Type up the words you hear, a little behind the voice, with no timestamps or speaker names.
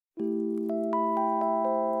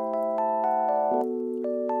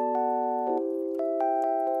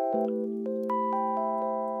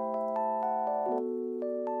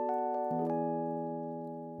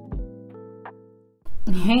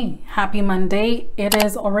Hey, happy Monday. It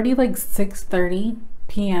is already like 6:30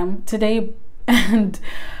 p.m. today, and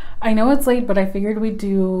I know it's late, but I figured we'd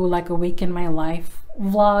do like a week in my life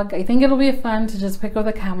vlog. I think it'll be fun to just pick up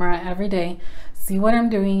the camera every day, see what I'm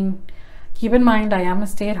doing. Keep in mind, I am a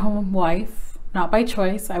stay-at-home wife, not by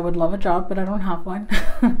choice. I would love a job, but I don't have one.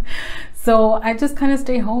 So I just kind of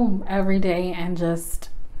stay home every day and just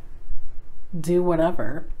do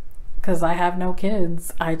whatever, because I have no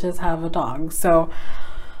kids. I just have a dog. So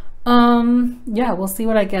yeah, we'll see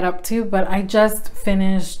what I get up to. But I just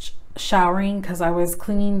finished showering because I was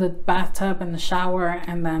cleaning the bathtub and the shower,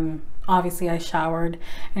 and then obviously I showered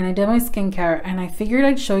and I did my skincare, and I figured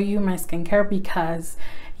I'd show you my skincare because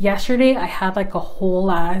yesterday I had like a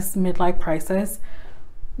whole ass midlife crisis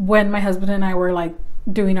when my husband and I were like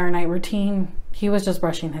doing our night routine. He was just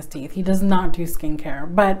brushing his teeth. He does not do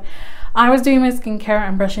skincare, but I was doing my skincare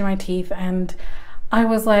and brushing my teeth, and I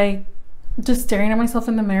was like just staring at myself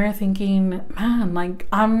in the mirror thinking, man, like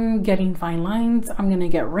I'm getting fine lines, I'm gonna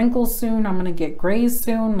get wrinkles soon, I'm gonna get grays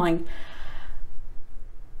soon. Like,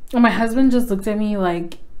 and my husband just looked at me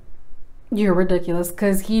like, you're ridiculous,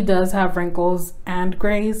 because he does have wrinkles and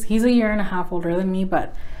grays. He's 1.5 years older than me,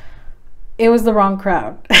 but it was the wrong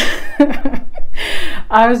crowd.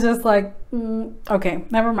 I was just like, okay,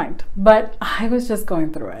 never mind. But I was just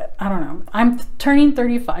going through it. I don't know. I'm turning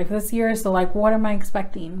 35 this year, so like, what am I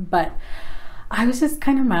expecting? But I was just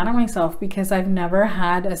kind of mad at myself because I've never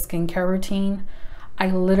had a skincare routine. I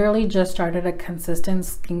literally just started a consistent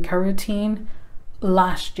skincare routine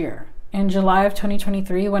last year. In July of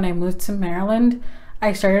 2023, when I moved to Maryland,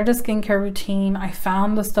 I started a skincare routine. I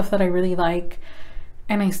found the stuff that I really like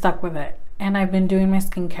and I stuck with it. And I've been doing my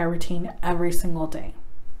skincare routine every single day.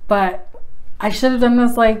 But I should have done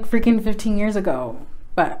this like freaking 15 years ago.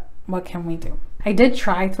 But what can we do? I did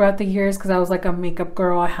try throughout the years because I was like a makeup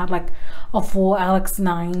girl. I had like a full Alex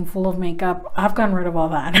 9 full of makeup. I've gotten rid of all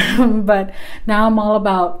that. But now I'm all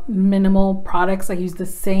about minimal products. I use the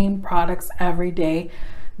same products every day.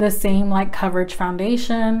 The same like coverage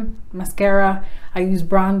foundation, mascara. I use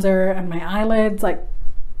bronzer and my eyelids. Like,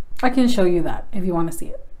 I can show you that if you want to see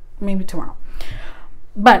it. Maybe tomorrow.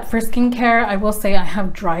 But for skincare, I will say I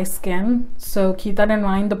have dry skin, so keep that in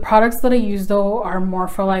mind. The products that I use though are more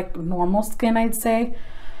for like normal skin, I'd say.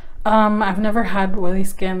 I've never had oily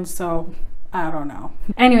skin, so I don't know.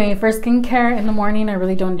 Anyway, for skincare in the morning, I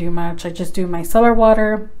really don't do much. I just do my micellar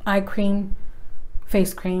water, eye cream,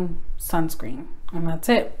 face cream, sunscreen, and that's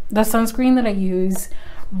it. The sunscreen that I use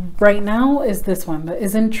right now is this one, the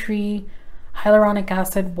Isn't Tree Hyaluronic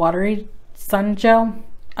Acid Watery Sun Gel.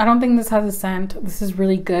 I don't think this has a scent. This is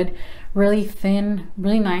really good, really thin,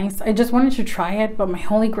 really nice. I just wanted to try it, but my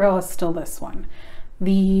holy grail is still this one,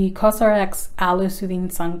 the COSRX Aloe Soothing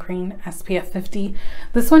Sun Cream SPF 50.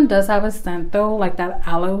 This one does have a scent though, like that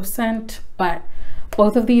aloe scent, but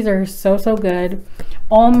both of these are so good.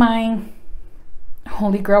 All my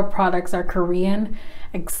holy grail products are Korean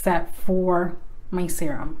except for my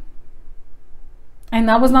serum, and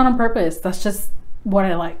that was not on purpose. That's just what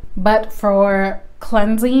I like. But for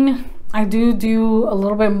cleansing, I do a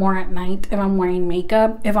little bit more at night if I'm wearing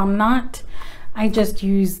makeup. If I'm not, I just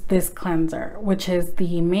use this cleanser, which is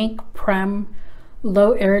the Make Prem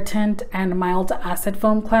Low Irritant and Mild Acid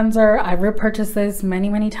Foam Cleanser. I've repurchased this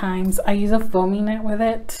many times. I use a foaming net with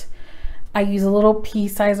it. I use a little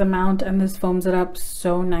pea-size amount and this foams it up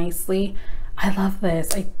so nicely. I love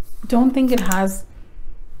this. I don't think it has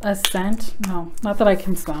a scent. No, not that I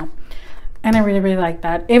can smell. And I really like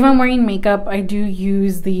that. If I'm wearing makeup, I do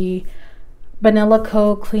use the Vanilla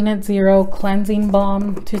Co Clean at Zero Cleansing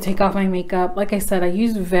Balm to take off my makeup. Like I said, I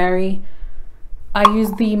use the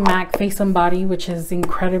MAC Face and Body, which is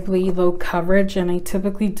incredibly low coverage, and I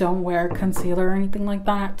typically don't wear concealer or anything like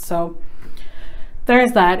that. So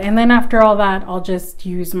there's that. And then after all that, I'll just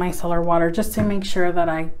use my micellar water just to make sure that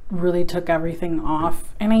I really took everything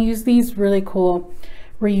off. And I use these really cool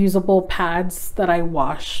reusable pads that I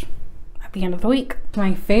wash the end of the week.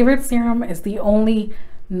 My favorite serum is the only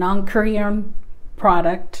non-Korean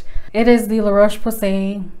product. It is the La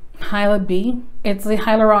Roche-Posay Hyla B. It's the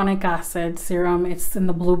hyaluronic acid serum. It's in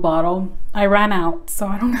the blue bottle. I ran out, so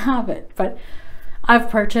I don't have it, but I've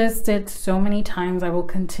purchased it so many times. I will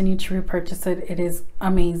continue to repurchase it. It is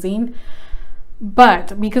amazing.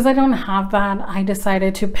 But because I don't have that, I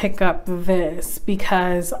decided to pick up this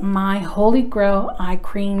because my holy grail eye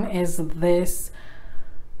cream is this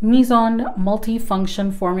Maison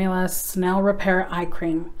Multifunction Formula Snail Repair Eye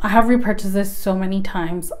Cream. I have repurchased this so many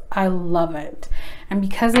times. I love it. And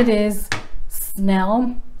because it is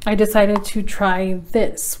snail, I decided to try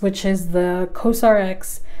this, which is the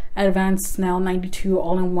COSRX Advanced Snail 92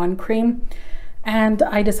 All-in-One Cream. And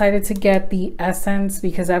I decided to get the essence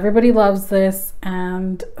because everybody loves this.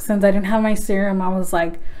 And since I didn't have my serum, I was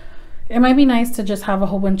like, it might be nice to just have a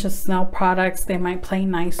whole bunch of Snell products. They might play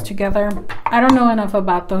nice together. I don't know enough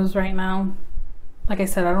about those right now. Like I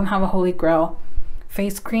said, I don't have a holy grail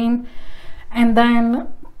face cream. And then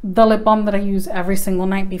the lip balm that I use every single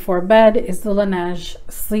night before bed is the Laneige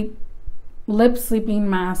Lip Sleeping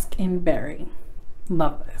Mask in Berry.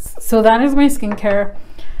 Love this. So that is my skincare.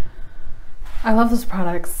 I love those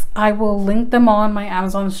products. I will link them all on my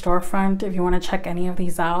Amazon storefront if you want to check any of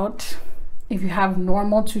these out. If you have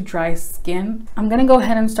normal to dry skin. I'm gonna go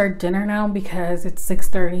ahead and start dinner now because it's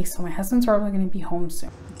 6:30, so my husband's probably gonna be home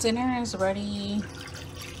soon. Dinner is ready.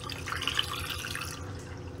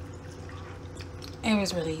 It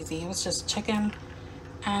was really easy. It was just chicken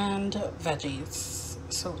and veggies.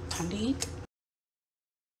 So time to eat.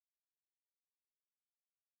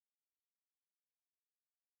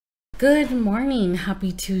 Good morning,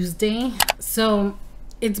 happy Tuesday. So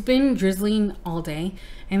it's been drizzling all day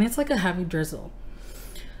and it's like a heavy drizzle.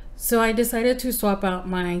 So I decided to swap out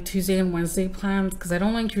my Tuesday and Wednesday plans because I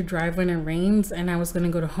don't like to drive when it rains, and I was going to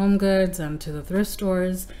go to Home Goods and to the thrift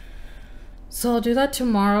stores. So I'll do that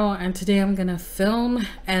tomorrow, and today I'm going to film,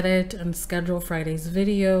 edit, and schedule Friday's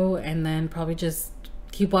video, and then probably just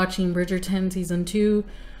keep watching Bridgerton season 2,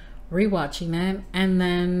 rewatching it, and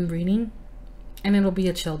then reading, and it'll be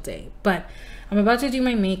a chill day. But I'm about to do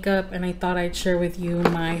my makeup, and I thought I'd share with you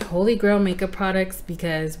my holy grail makeup products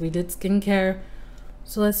because we did skincare.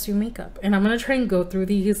 So let's do makeup, and I'm gonna try and go through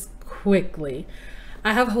these quickly.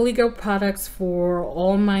 I have holy grail products for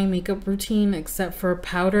all my makeup routine except for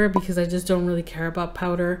powder because I just don't really care about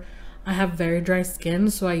powder. I have very dry skin,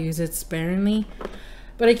 so I use it sparingly.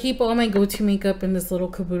 But I keep all my go-to makeup in this little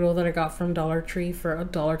caboodle that I got from Dollar Tree for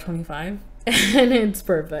 $1.25. And it's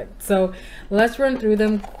perfect. So let's run through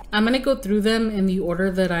them. I'm gonna go through them in the order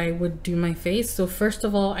that I would do my face. So first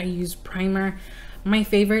of all, I use primer. My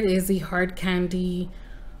favorite is the Hard Candy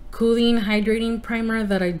Cooling Hydrating Primer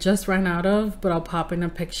that I just ran out of, but I'll pop in a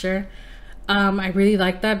picture. I really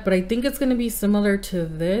like that, but I think it's gonna be similar to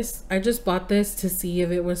this. I just bought this to see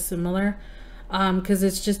if it was similar because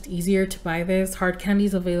it's just easier to buy this. Hard Candy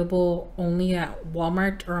is available only at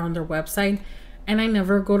Walmart or on their website, and I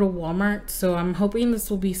never go to Walmart, so I'm hoping this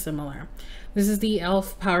will be similar. This is the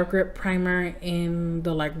e.l.f. Power Grip Primer in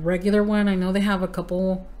the like regular one. I know they have a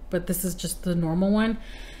couple, but this is just the normal one.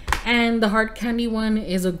 And the Hard Candy one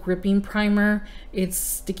is a gripping primer. It's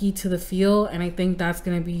sticky to the feel, and I think that's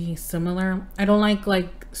gonna be similar. I don't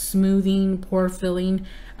like smoothing, pore filling.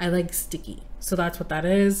 I like sticky, so that's what that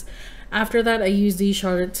is. After that, I use the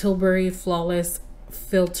Charlotte Tilbury Flawless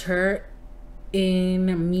Filter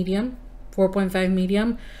in medium, 4.5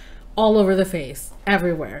 medium, all over the face,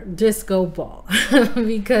 everywhere, disco ball,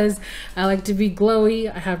 because I like to be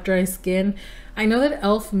glowy. I have dry skin. I know that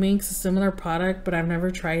e.l.f. makes a similar product, but I've never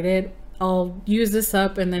tried it. I'll use this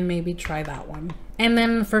up and then maybe try that one. And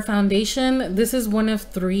then for foundation, this is one of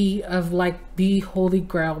 3 of like the holy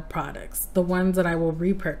grail products, the ones that I will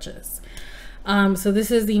repurchase. So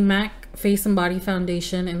this is the MAC Face and Body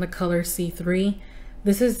Foundation in the color C3.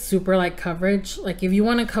 This is super light coverage. Like if you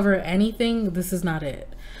want to cover anything, this is not it.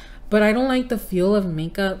 But I don't like the feel of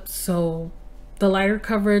makeup, so the lighter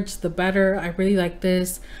coverage, the better. I really like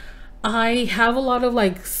this. I have a lot of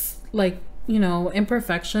like you know,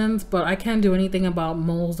 imperfections, but I can't do anything about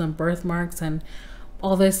moles and birthmarks and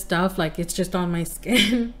all this stuff. Like it's just on my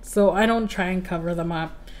skin, so I don't try and cover them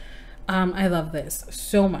up. I love this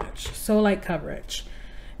so much, so light coverage.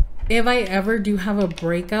 If I ever do have a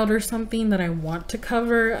breakout or something that I want to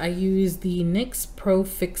cover, I use the NYX Pro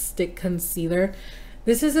Fix Stick Concealer.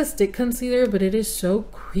 This is a stick concealer, but it is so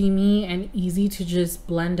creamy and easy to just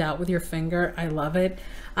blend out with your finger. I love it.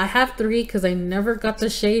 I have 3 because I never got the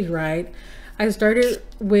shade right. I started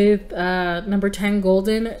with number 10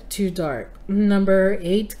 Golden, too dark. Number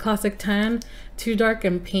 8 Classic Tan, too dark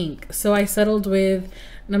and pink. So I settled with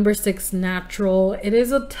number 6 Natural. It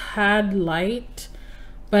is a tad light,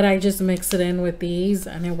 but I just mix it in with these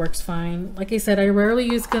and it works fine. Like I said, I rarely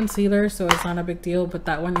use concealer, so it's not a big deal, but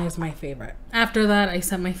that one is my favorite. After that, I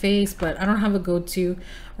set my face, but I don't have a go-to.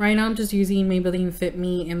 Right now, I'm just using Maybelline Fit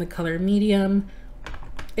Me in the color medium.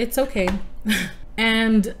 It's okay.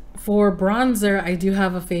 And for bronzer, I do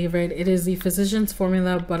have a favorite. It is the Physicians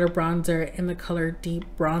Formula Butter Bronzer in the color Deep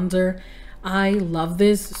Bronzer. I love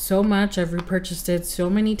this so much. I've repurchased it so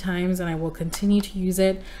many times and I will continue to use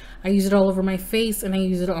it. I use it all over my face and I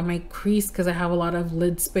use it on my crease because I have a lot of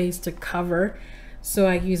lid space to cover. So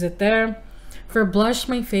I use it there. For blush,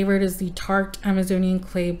 my favorite is the Tarte Amazonian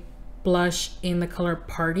Clay blush in the color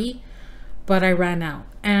Party. but I ran out.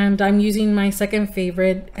 And I'm using my second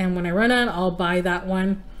favorite, and when I run out, I'll buy that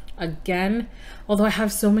one again. Although I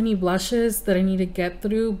have so many blushes that I need to get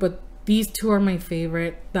through, but these two are my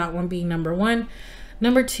favorite, that one being number one.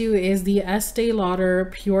 Number two is the Estee Lauder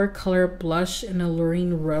Pure Color Blush in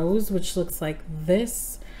Alluring Rose, which looks like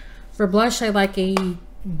this. For blush, I like a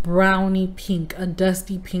brownie pink, a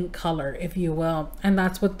dusty pink color, if you will. And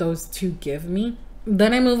that's what those two give me.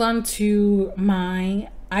 Then I move on to my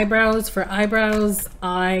eyebrows. For eyebrows,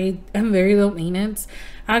 I am very low maintenance.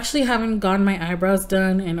 I actually haven't gotten my eyebrows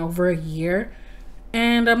done in over a year,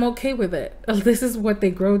 and I'm okay with it. This is what they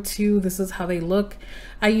grow to. This is how they look.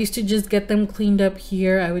 I used to just get them cleaned up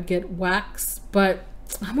here. I would get wax, but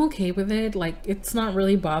I'm okay with it. Like, it's not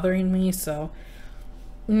really bothering me, so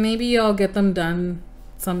maybe I'll get them done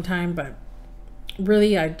sometime, but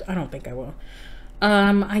really I don't think I will.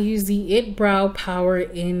 I use the It Brow Power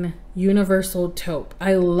in Universal Taupe.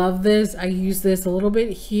 I love this. I use this a little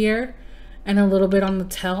bit here and a little bit on the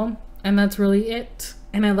tail, and that's really it.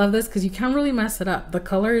 And I love this because you can't really mess it up. The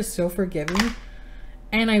color is so forgiving,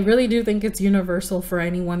 and I really do think it's universal for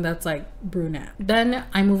anyone that's like brunette. Then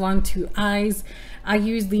I move on to eyes. I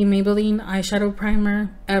use the Maybelline eyeshadow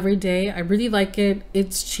primer every day. I really like it.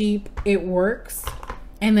 It's cheap, it works.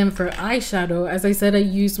 And then for eyeshadow, as I said, I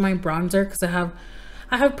use my bronzer because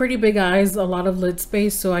I have pretty big eyes, a lot of lid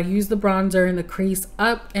space, so I use the bronzer in the crease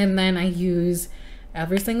up, and then I use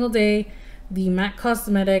every single day the MAC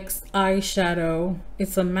Cosmetics eyeshadow.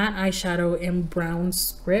 It's a matte eyeshadow in brown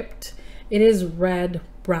script. It is red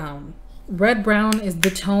brown. Red brown is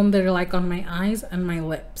the tone that I like on my eyes and my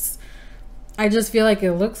lips. I just feel like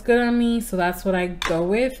it looks good on me, so that's what I go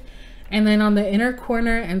with. And then on the inner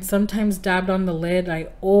corner and sometimes dabbed on the lid, I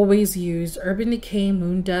always use Urban Decay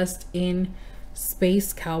Moon Dust in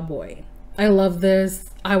Space Cowboy. I love this.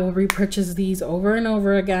 I will repurchase these over and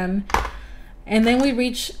over again. And then we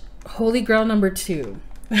reach Holy Grail number two.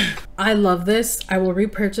 I love this. I will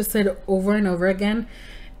repurchase it over and over again.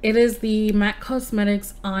 It is the MAC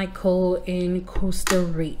Cosmetics Eye Kohl in Costa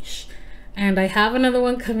Riche. And I have another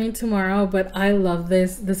one coming tomorrow, but I love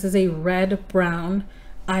this. This is a red brown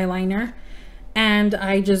eyeliner, and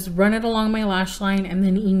I just run it along my lash line and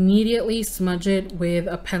then immediately smudge it with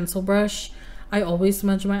a pencil brush. I always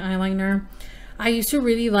smudge my eyeliner. I used to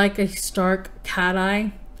really like a stark cat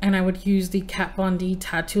eye, and I would use the Kat Von D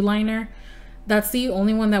tattoo liner. That's the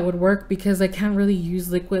only one that would work because I can't really use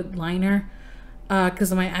liquid liner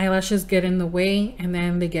because my eyelashes get in the way and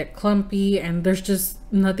then they get clumpy, and there's just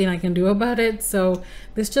nothing I can do about it. So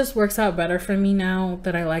this just works out better for me now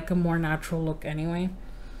that I like a more natural look anyway.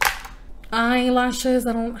 Eyelashes,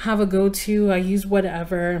 I don't have a go-to. I use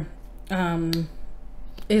whatever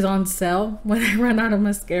is on sale when I run out of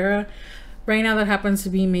mascara. Right now that happens to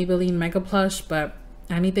be Maybelline Mega Plush, but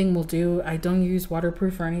anything will do. I don't use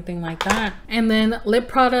waterproof or anything like that. And then lip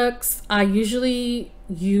products, I usually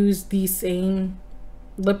use the same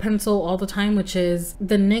lip pencil all the time, which is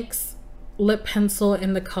the NYX lip pencil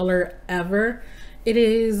in the color Ever. It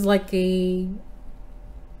is like a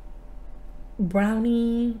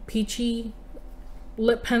brownie peachy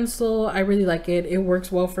lip pencil. I really like it. It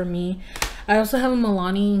works well for me. I also have a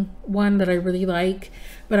Milani one that I really like,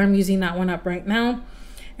 but I'm using that one up right now.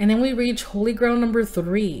 And then we reach Holy Grail number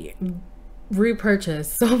three.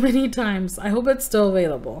 Repurchase so many times. I hope it's still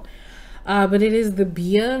available. But it is the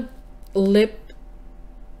Bia lip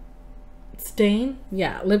stain.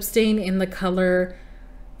 Yeah, lip stain in the color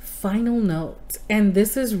Final Note. And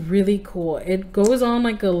this is really cool. It goes on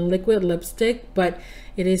like a liquid lipstick, but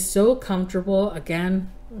it is so comfortable.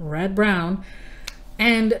 Again, red brown.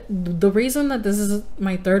 And the reason that this is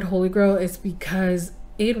my third Holy Grail is because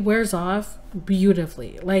it wears off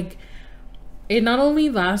beautifully. Like, it not only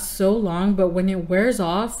lasts so long, but when it wears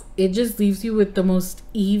off, it just leaves you with the most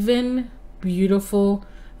even, beautiful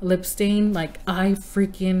lip stain. Like, I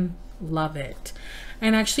freaking love it.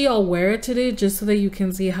 And actually, I'll wear it today just so that you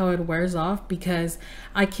can see how it wears off, because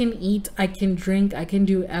I can eat, I can drink, I can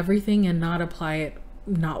do everything and not apply it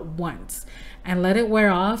not once and let it wear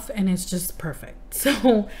off, and it's just perfect.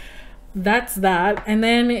 So that's that. And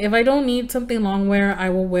then if I don't need something long wear, I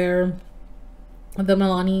will wear the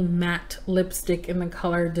Milani matte lipstick in the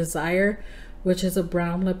color Desire, which is a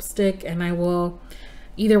brown lipstick, and I will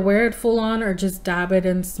either wear it full on or just dab it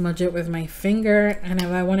and smudge it with my finger. And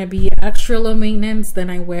if I want to be extra low maintenance, then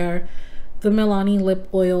I wear the Milani lip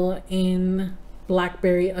oil in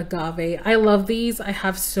Blackberry Agave. I love these. I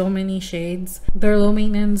have so many shades. They're low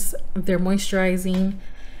maintenance, they're moisturizing.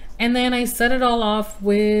 And then I set it all off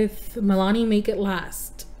with Milani Make It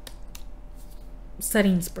Last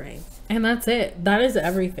setting spray. And that's it. That is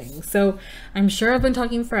everything. So I'm sure I've been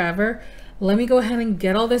talking forever. let me go ahead and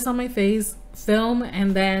get all this on my face, film,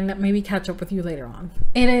 and then maybe catch up with you later on.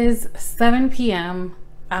 It is 7 p.m.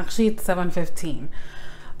 Actually, it's 7:15.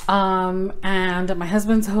 And my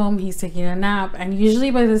husband's home. He's taking a nap. And usually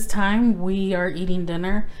by this time, we are eating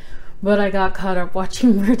dinner. But I got caught up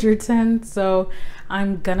watching Bridgerton. So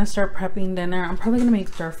I'm going to start prepping dinner. I'm probably going to make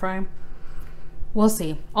stir fry. We'll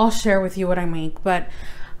see. I'll share with you what I make. But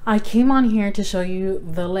I came on here to show you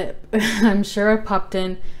the lip. I'm sure I popped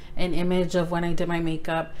in an image of when I did my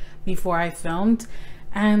makeup before I filmed,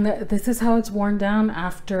 and this is how it's worn down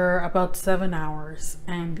after about 7 hours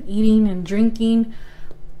and eating and drinking.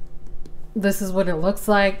 This is what it looks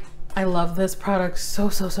like. I love this product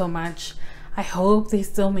so much. I hope they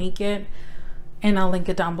still make it, and I'll link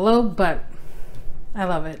it down below, but I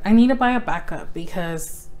love it. I need to buy a backup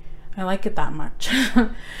because I like it that much.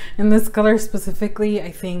 And this color specifically,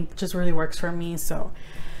 I think just really works for me. So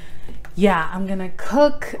yeah, I'm gonna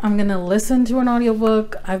cook. I'm gonna listen to an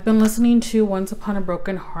audiobook. I've been listening to Once Upon a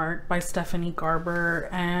Broken Heart by Stephanie Garber,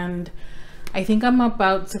 and I think I'm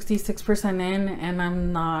about 66% in, and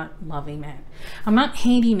I'm not loving it. I'm not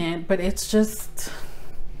hating it, but it's just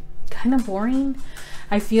kind of boring.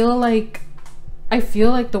 I feel like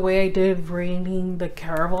the way I did reading the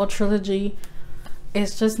Caraval trilogy,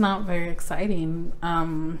 it's just not very exciting.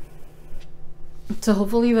 So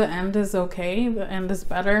hopefully the end is okay. The end is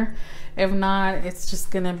better. If not, it's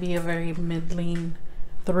just gonna be a very middling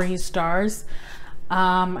 3 stars.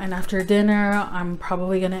 And after dinner, I'm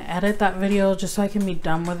probably gonna edit that video just so I can be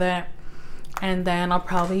done with it. And then I'll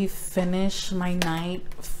probably finish my night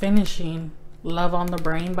finishing Love on the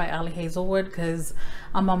Brain by Ali Hazelwood, because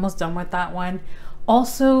I'm almost done with that one.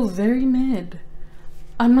 Also very mid.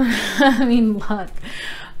 I'm not having luck.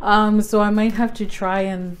 So I might have to try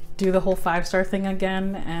and do the whole 5-star thing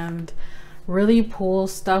again and really pull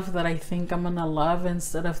stuff that I think I'm gonna love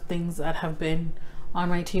instead of things that have been on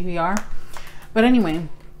my TBR. But anyway,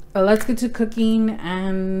 let's get to cooking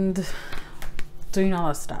and doing all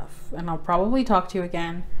that stuff. And I'll probably talk to you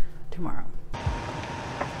again tomorrow.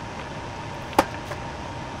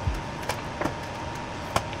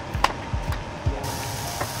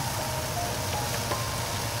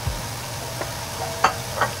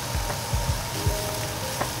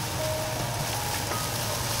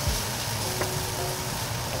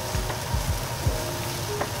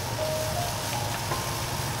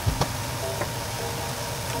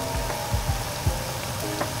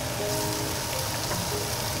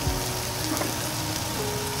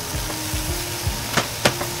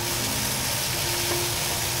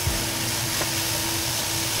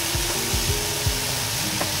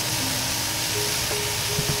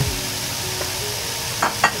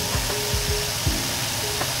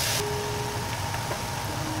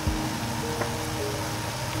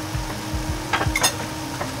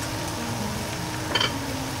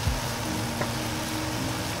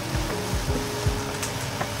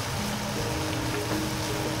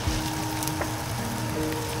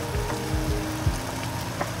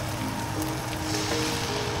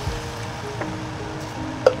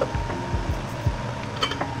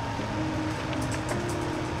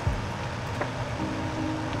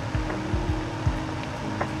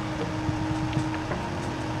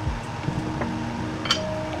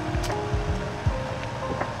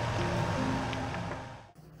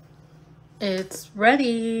 It's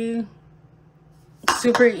ready.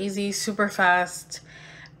 Super easy, super fast,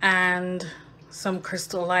 and some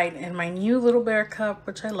Crystal Light in my new little bear cup,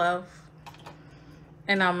 which I love.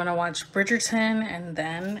 And I'm gonna watch Bridgerton and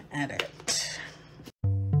then edit.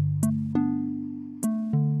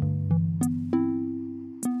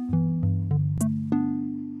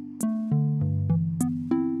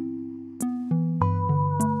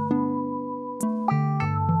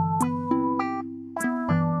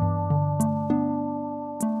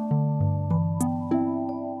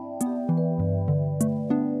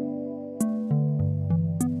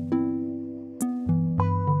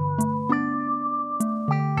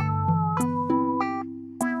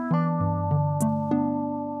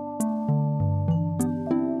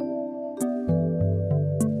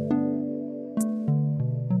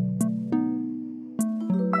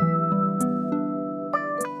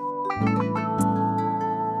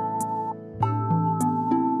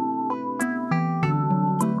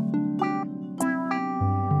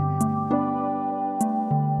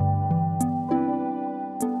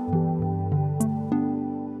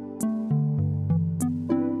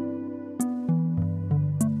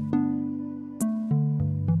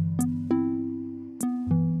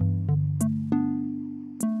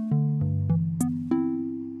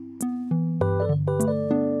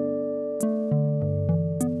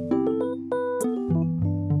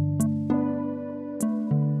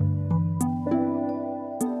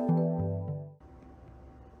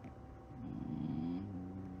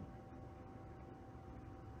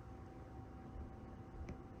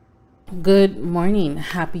 Good morning.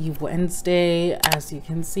 Happy Wednesday. As you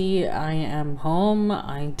can see, I am home.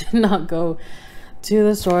 I did not go to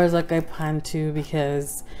the stores like I planned to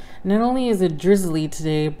because not only is it drizzly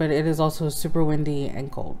today, but it is also super windy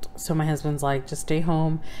and cold. So my husband's like, just stay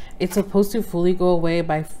home. It's supposed to fully go away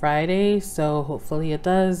by Friday, so hopefully it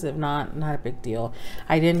does. If not, not a big deal.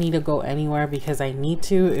 I didn't need to go anywhere because I need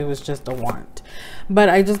to. It was just a want. But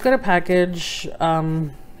I just got a package.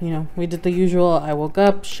 You know, we did the usual. I woke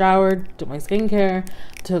up, showered, did my skincare,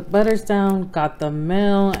 took butters down, got the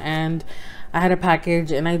mail, and I had a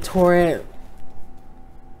package and I tore it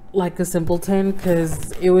like a simpleton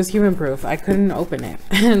because it was human proof. I couldn't open it.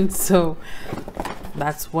 And so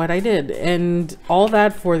that's what I did. And all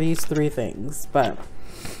that for these 3 things. But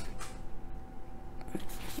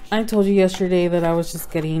I told you yesterday that I was just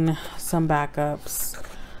getting some backups.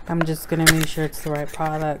 I'm just gonna make sure it's the right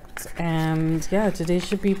product. And yeah, today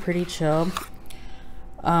should be pretty chill.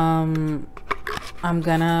 I'm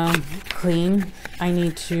gonna clean. I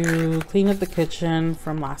need to clean up the kitchen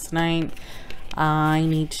from last night. I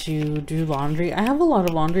need to do laundry. I have a lot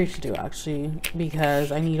of laundry to do actually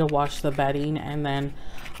because I need to wash the bedding, and then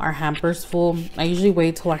our hamper's full. I usually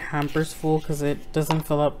wait till our hamper's full because it doesn't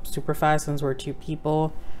fill up super fast since we're 2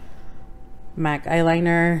 people. MAC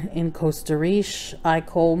eyeliner in Costa Rica eye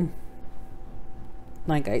comb,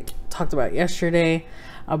 like I talked about yesterday,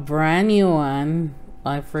 a brand new one.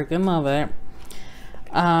 I freaking love it.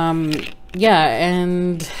 Yeah,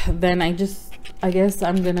 and then I guess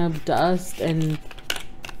I'm gonna dust and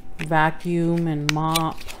vacuum and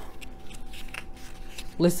mop,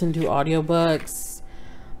 listen to audiobooks.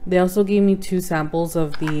 They also gave me 2 samples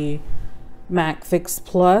of the MAC Fix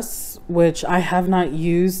Plus, which I have not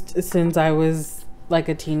used since I was like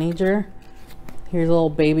a teenager. Here's a little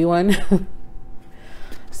baby one.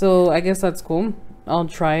 So I guess that's cool. I'll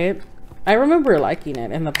try it. I remember liking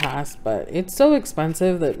it in the past, but it's so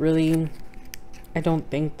expensive that really I don't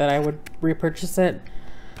think that I would repurchase it.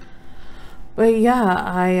 But yeah,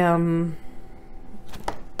 I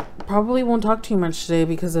probably won't talk too much today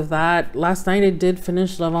because of that. Last night I did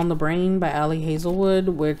finish Love on the Brain by Ali Hazelwood,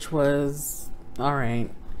 which was all right.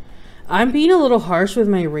 I'm being a little harsh with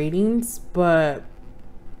my ratings, but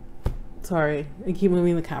sorry, I keep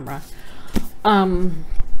moving the camera. I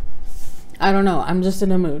don't know, I'm just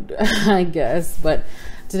in a mood, I guess. But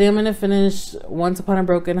today I'm gonna finish Once Upon a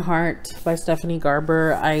Broken Heart by Stephanie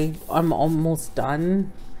Garber. I'm almost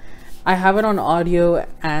done. I have it on audio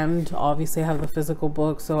and obviously I have the physical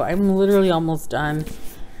book, so I'm literally almost done.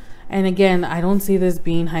 And again, I don't see this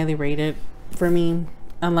being highly rated for me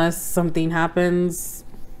unless something happens.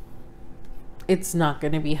 It's not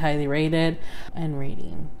going to be highly rated and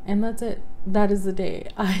rating, and that's it. That is the day.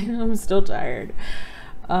 I am still tired,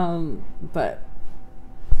 but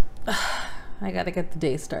I gotta get the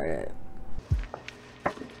day started.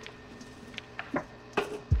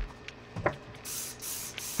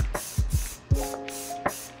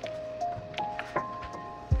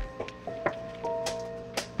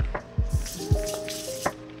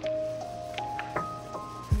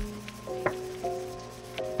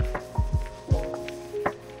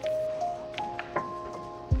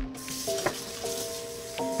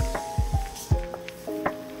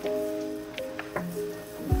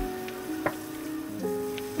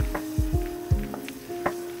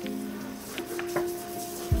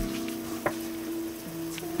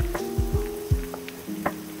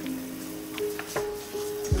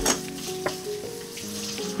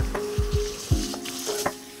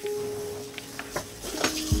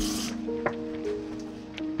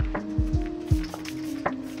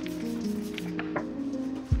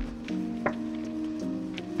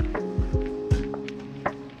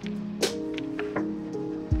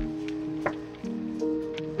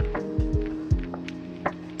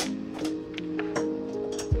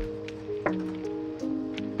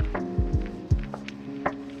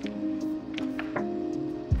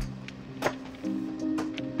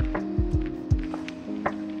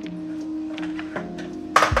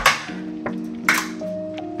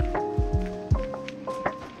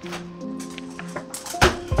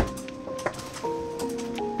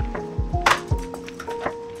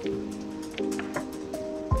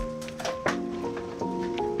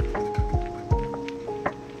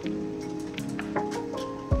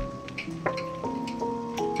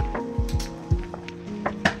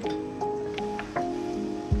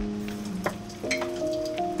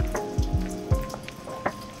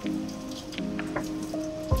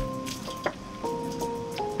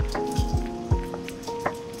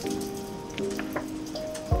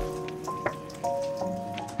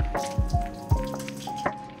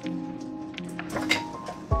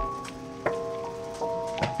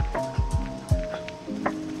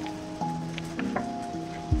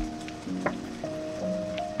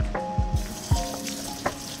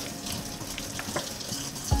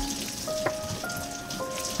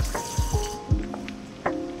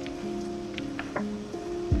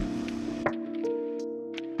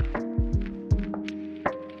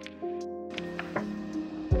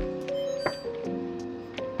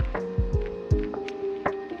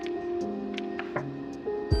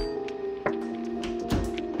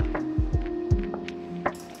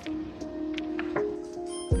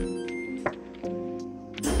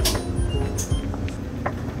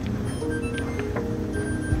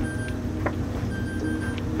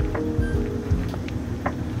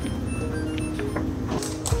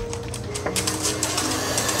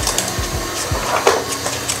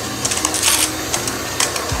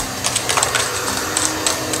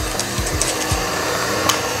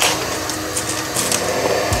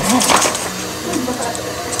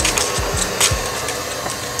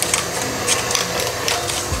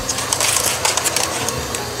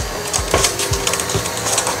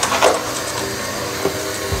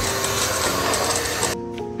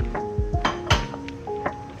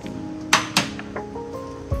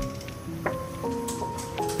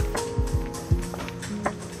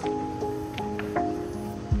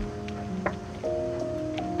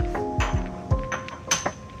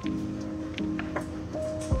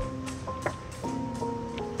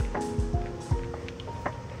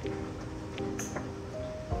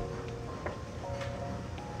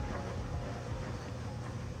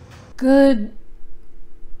 Good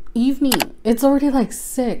evening. It's already like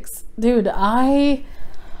 6. Dude, man,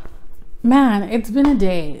 it's been a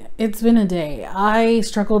day. It's been a day. I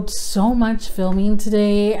struggled so much filming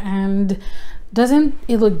today, and doesn't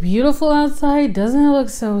it look beautiful outside? Doesn't it look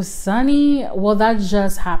so sunny? Well, that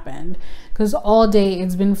just happened because all day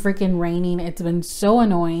it's been freaking raining. It's been so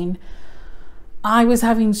annoying. I was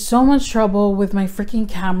having so much trouble with my freaking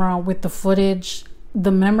camera, with the footage. The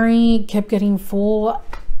memory kept getting full.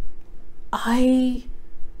 I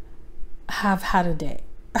have had a day.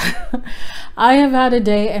 I have had a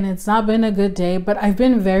day, and it's not been a good day, but I've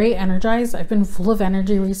been very energized. I've been full of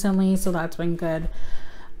energy recently, so that's been good.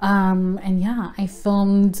 And yeah, I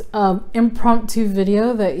filmed an impromptu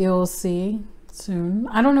video that you'll see soon.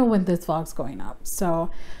 I don't know when this vlog's going up, so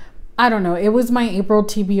I don't know. It was my April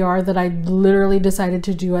TBR that I literally decided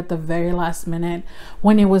to do at the very last minute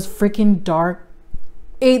when it was freaking dark.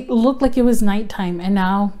 It looked like it was nighttime, and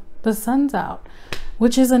now the sun's out,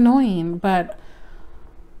 which is annoying, but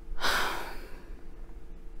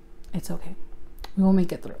it's okay. We will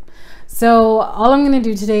make it through. So all I'm going to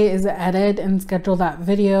do today is edit and schedule that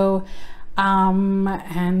video,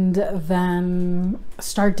 and then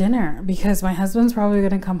start dinner because my husband's probably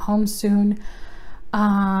going to come home soon.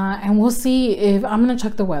 And we'll see if I'm going to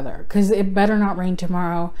check the weather because it better not rain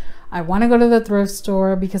tomorrow. I want to go to the thrift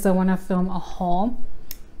store because I want to film a haul.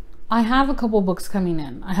 I have a couple books coming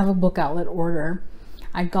in. I have a book outlet order.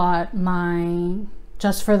 I got my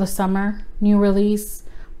Just for the Summer new release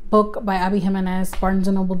book by Abby Jimenez. Barnes &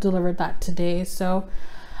 Noble delivered that today. So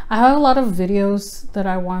I have a lot of videos that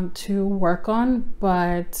I want to work on,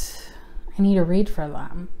 but I need to read for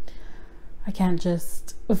them. I can't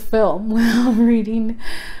just film while reading.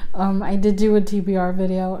 I did do a TBR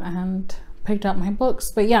video and picked up my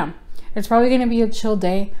books, but yeah, it's probably going to be a chill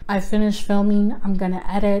day. I finished filming. I'm going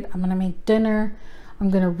to edit. I'm going to make dinner. I'm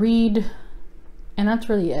going to read. And that's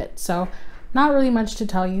really it. So not really much to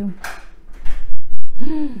tell you.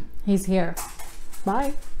 He's here.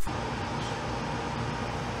 Bye.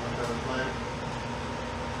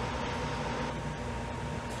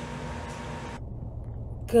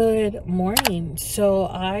 Good morning. So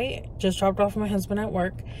I just dropped off my husband at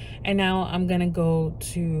work, and now I'm going to go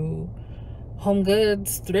to Home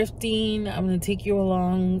Goods, thrifting. I'm gonna take you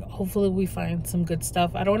along. Hopefully we find some good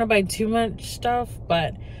stuff. I don't want to buy too much stuff,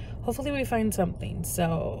 but hopefully we find something.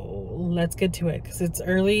 So let's get to it because it's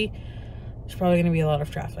early. There's probably gonna be a lot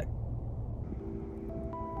of traffic.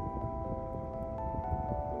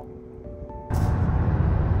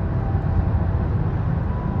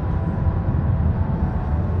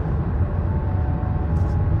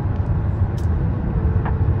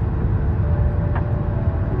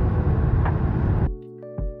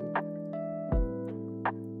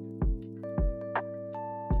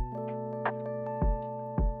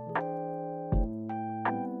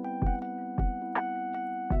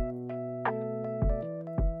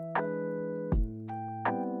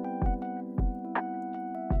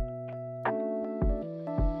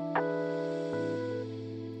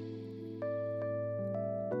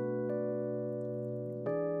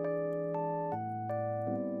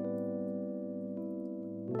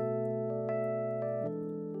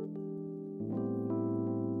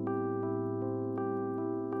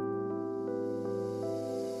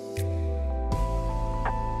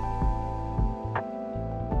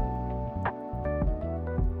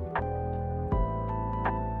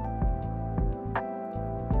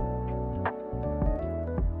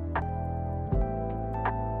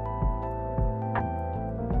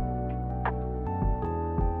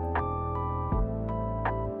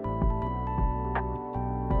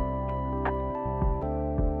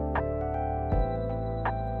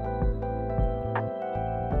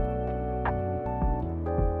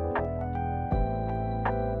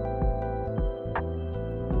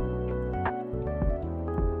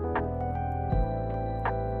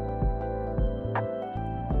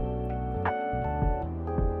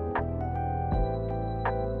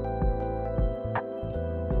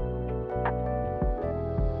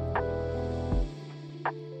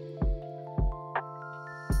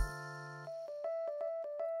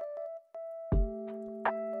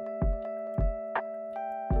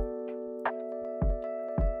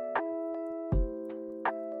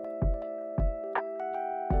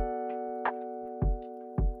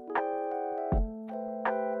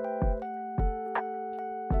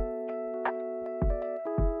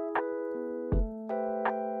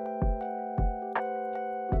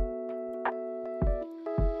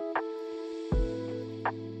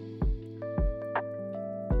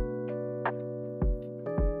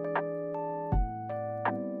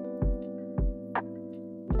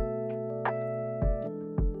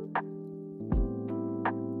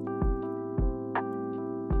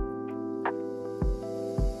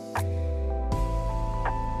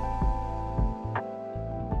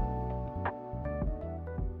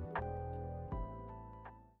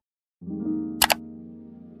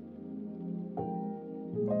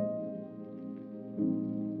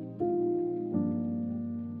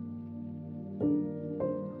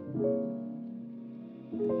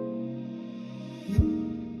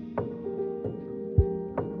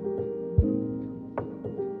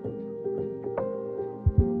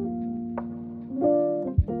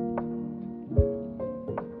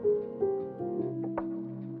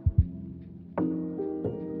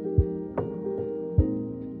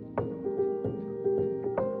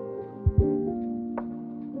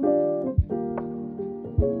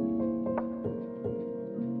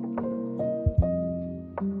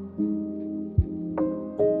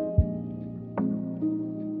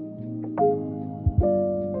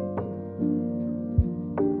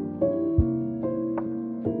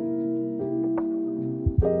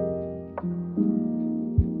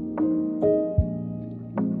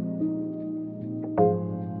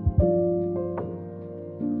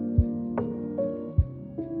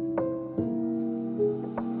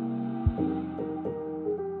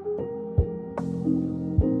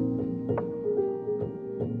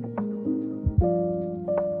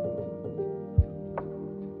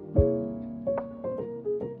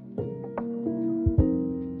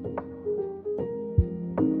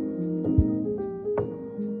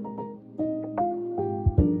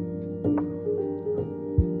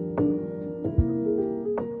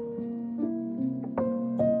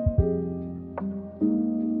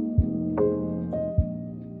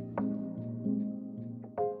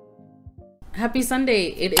 Happy Sunday.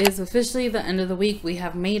 It is officially the end of the week. We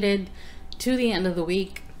have made it to the end of the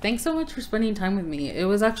week. Thanks so much for spending time with me. It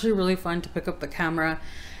was actually really fun to pick up the camera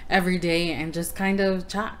every day and just kind of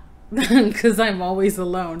chat because I'm always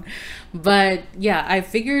alone. But yeah, I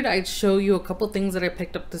figured I'd show you a couple things that I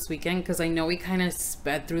picked up this weekend because I know we kind of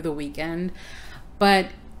sped through the weekend, but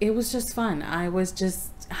it was just fun. I was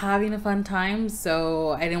just having a fun time,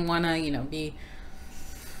 so I didn't want to, you know, be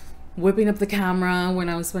whipping up the camera when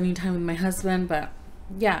I was spending time with my husband. But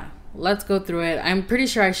yeah, let's go through it. I'm pretty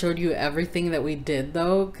sure I showed you everything that we did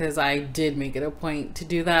though, because I did make it a point to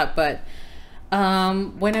do that. But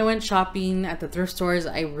when I went shopping at the thrift stores,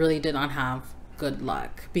 I really did not have good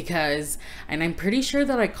luck because, and I'm pretty sure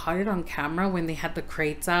that I caught it on camera when they had the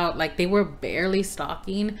crates out, like they were barely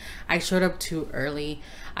stocking. I showed up too early.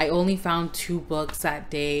 I only found 2 books that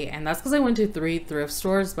day, and that's because I went to 3 thrift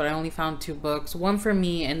stores, but I only found 2 books, one for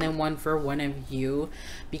me and then one for one of you,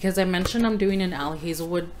 because I mentioned I'm doing an Al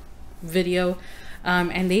Hazelwood video,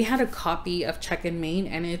 and they had a copy of Check and Main,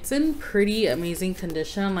 and it's in pretty amazing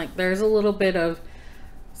condition. Like there's a little bit of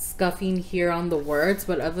scuffing here on the words,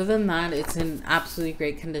 but other than that, it's in absolutely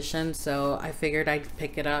great condition. So I figured I'd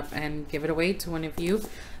pick it up and give it away to one of you.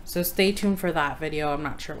 So stay tuned for that video. I'm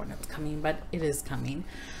not sure when it's coming, but it is coming.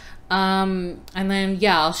 And then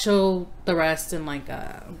yeah, I'll show the rest in like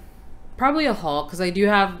probably a haul, because I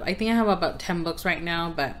think I have about 10 books right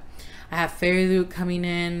now, but I have Fairy Loot coming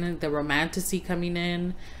in, the Romantasy coming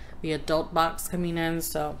in, the adult box coming in,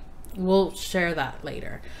 so we'll share that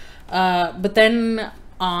later. But then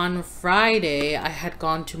on Friday, I had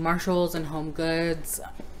gone to Marshalls and Home Goods,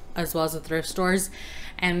 as well as the thrift stores,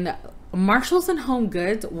 and Marshalls and Home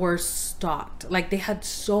Goods were stocked. Like they had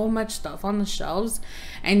so much stuff on the shelves,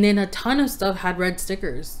 and then a ton of stuff had red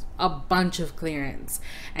stickers, a bunch of clearance,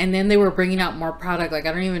 and then they were bringing out more product. Like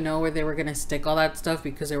I don't even know where they were gonna stick all that stuff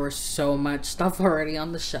because there was so much stuff already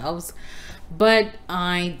on the shelves. But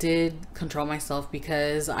I did control myself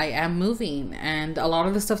because I am moving, and a lot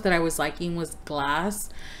of the stuff that I was liking was glass.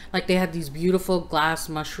 Like they had these beautiful glass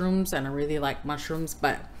mushrooms, and I really like mushrooms,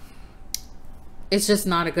 but it's just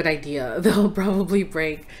not a good idea. They'll probably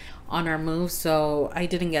break on our move, so I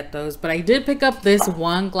didn't get those. But I did pick up this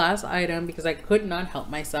one glass item because I could not help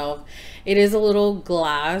myself. It is a little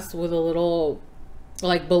glass with a little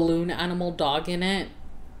like balloon animal dog in it.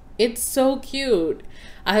 It's so cute.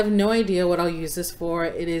 I have no idea what I'll use this for.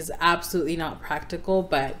 It is absolutely not practical,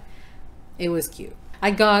 but it was cute.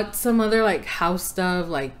 I got some other like house stuff,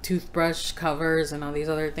 like toothbrush covers and all these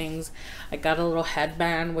other things. I got a little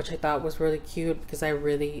headband, which I thought was really cute because I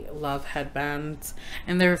really love headbands,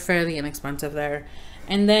 and they're fairly inexpensive there.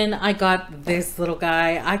 And then I got this little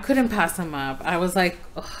guy. I couldn't pass him up. I was like,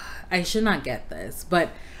 I should not get this, but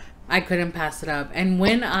I couldn't pass it up. And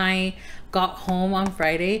when I got home on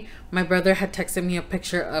Friday, my brother had texted me a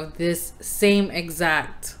picture of this same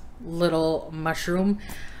exact little mushroom.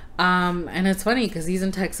 And it's funny because he's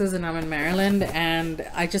in Texas and I'm in Maryland, and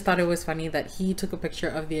I just thought it was funny that he took a picture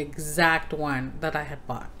of the exact one that I had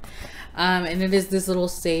bought. And it is this little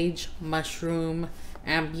sage mushroom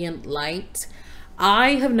ambient light.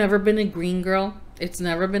 I have never been a green girl. It's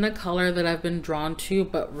never been a color that I've been drawn to,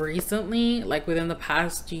 but recently, like within the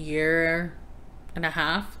past year and a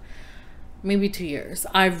half, maybe 2 years,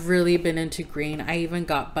 I've really been into green. I even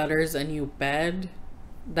got Butters a new bed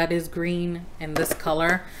that is green in this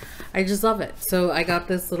color. I just love it. So I got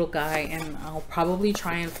this little guy, and I'll probably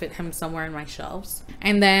try and fit him somewhere in my shelves.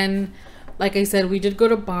 And then, like I said, we did go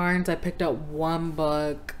to Barnes. I picked up 1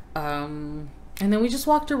 book, and then we just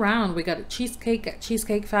walked around. We got a cheesecake at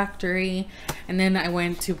Cheesecake Factory, and then I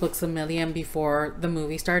went to Books A Million before the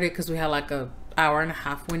movie started because we had like a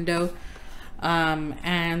hour-and-a-half window.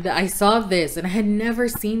 And I saw this, and I had never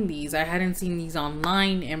seen these. I hadn't seen these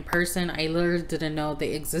online, in person. I literally didn't know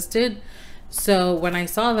they existed. So when I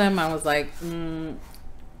saw them, I was like,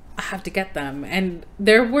 I have to get them. And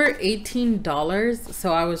there were $18,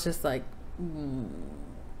 so I was just like,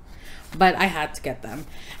 but I had to get them.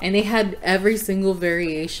 And they had every single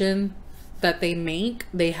variation that they make,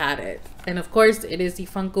 they had it. And of course, it is the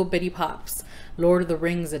Funko Bitty Pops Lord of the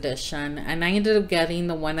Rings edition, and I ended up getting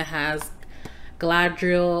the one that has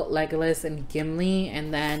Galadriel, Legolas, and Gimli.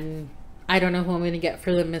 And then I don't know who I'm gonna get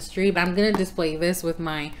for the mystery, but I'm gonna display this with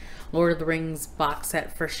my Lord of the Rings box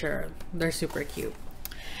set for sure. They're super cute.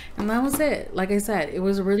 And that was it. Like I said, it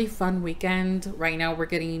was a really fun weekend. Right now we're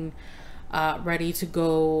getting ready to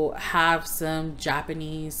go have some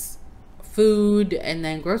Japanese food and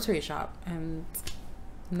then grocery shop, and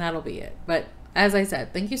that'll be it. But as I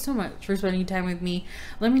said, thank you so much for spending time with me.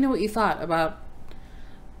 Let me know what you thought about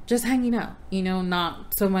just hanging out, you know,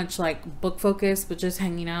 not so much like book focus, but just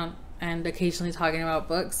hanging out and occasionally talking about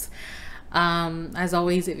books. As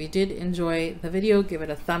always, if you did enjoy the video, give it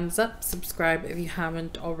a thumbs up, subscribe if you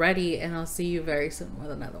haven't already, and I'll see you very soon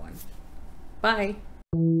with another one. Bye.